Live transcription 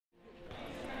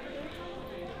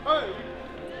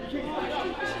For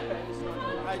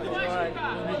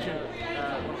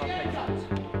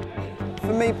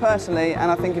me personally, and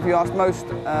I think if you ask most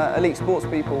elite sports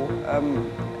people,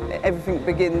 everything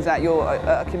begins at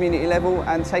a community level,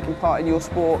 and taking part in your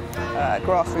sport at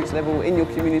grassroots level in your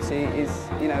community is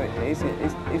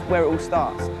where it all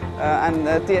starts. And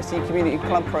the DSE Community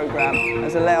Club programme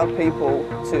has allowed people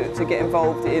to get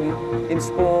involved in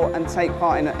sport and take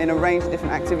part in a range of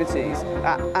different activities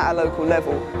at a local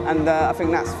level. And I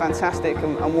think that's fantastic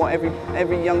and what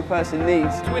every young person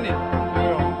needs. It's winning.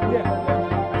 Yeah.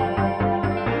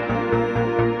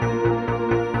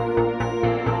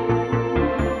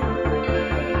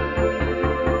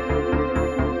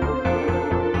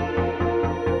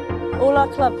 All our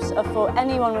clubs are for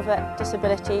anyone with a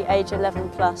disability, age 11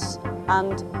 plus,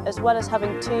 and as well as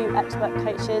having 2 expert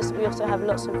coaches, we also have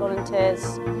lots of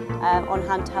volunteers on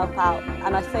hand to help out.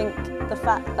 And I think the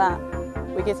fact that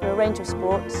we give them a range of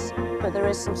sports, but there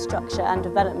is some structure and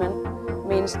development,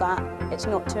 means that it's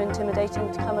not too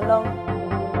intimidating to come along.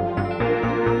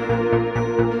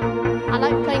 I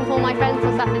like playing for my friends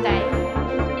on Saturday.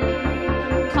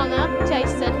 Connor,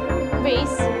 Jason,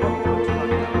 Reese.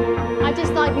 I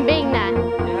just like being there.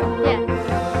 Yeah.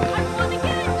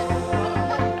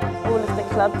 All of the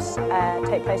clubs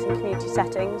take place in community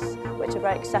settings, which are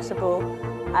very accessible,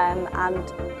 and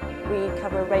we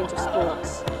cover a range of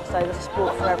sports, so there's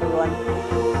sport for everyone.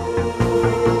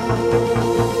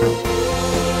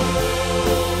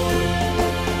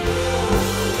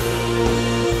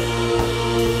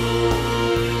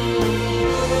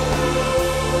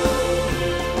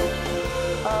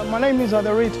 My name is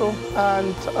Adorito,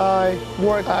 and I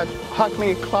work at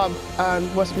Hackney Club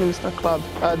and Westminster Club,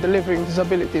 delivering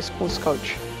disability sports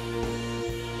coach.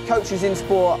 Coaches in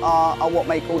sport are what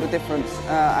make all the difference,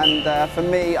 and for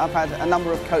me, I've had a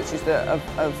number of coaches that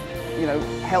have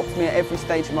helped me at every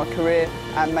stage of my career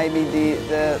and made me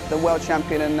the world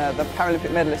champion and the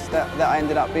Paralympic medalist that I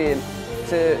ended up being.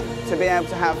 To be able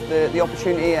to have the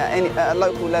opportunity at a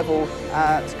local level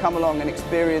to come along and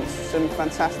experience some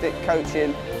fantastic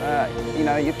coaching,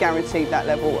 you're guaranteed that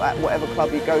level at whatever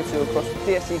club you go to across the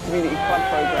DSE Community Club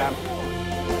programme.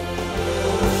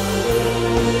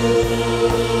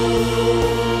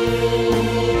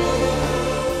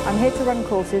 I'm here to run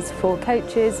courses for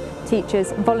coaches,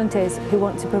 teachers and volunteers who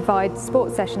want to provide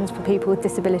sports sessions for people with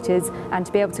disabilities and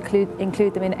to be able to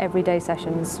include them in everyday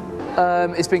sessions.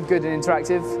 It's been good and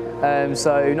interactive,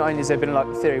 so not only has there been like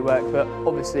theory work, but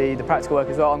obviously the practical work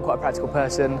as well. I'm quite a practical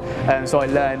person, so I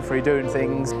learn through doing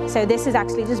things. So this has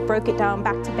actually just broke it down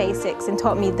back to basics and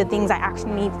taught me the things I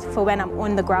actually need for when I'm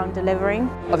on the ground delivering.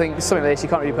 I think something like this, you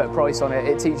can't really put a price on it.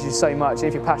 It teaches you so much, and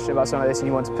if you're passionate about something like this and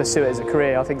you want to pursue it as a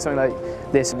career, I think something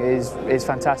like this is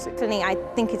fantastic. Definitely, I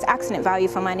think it's excellent value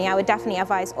for money. I would definitely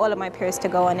advise all of my peers to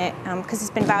go on it because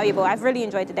it's been valuable. I've really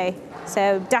enjoyed the day,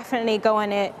 so definitely go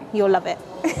on it. You'll love it.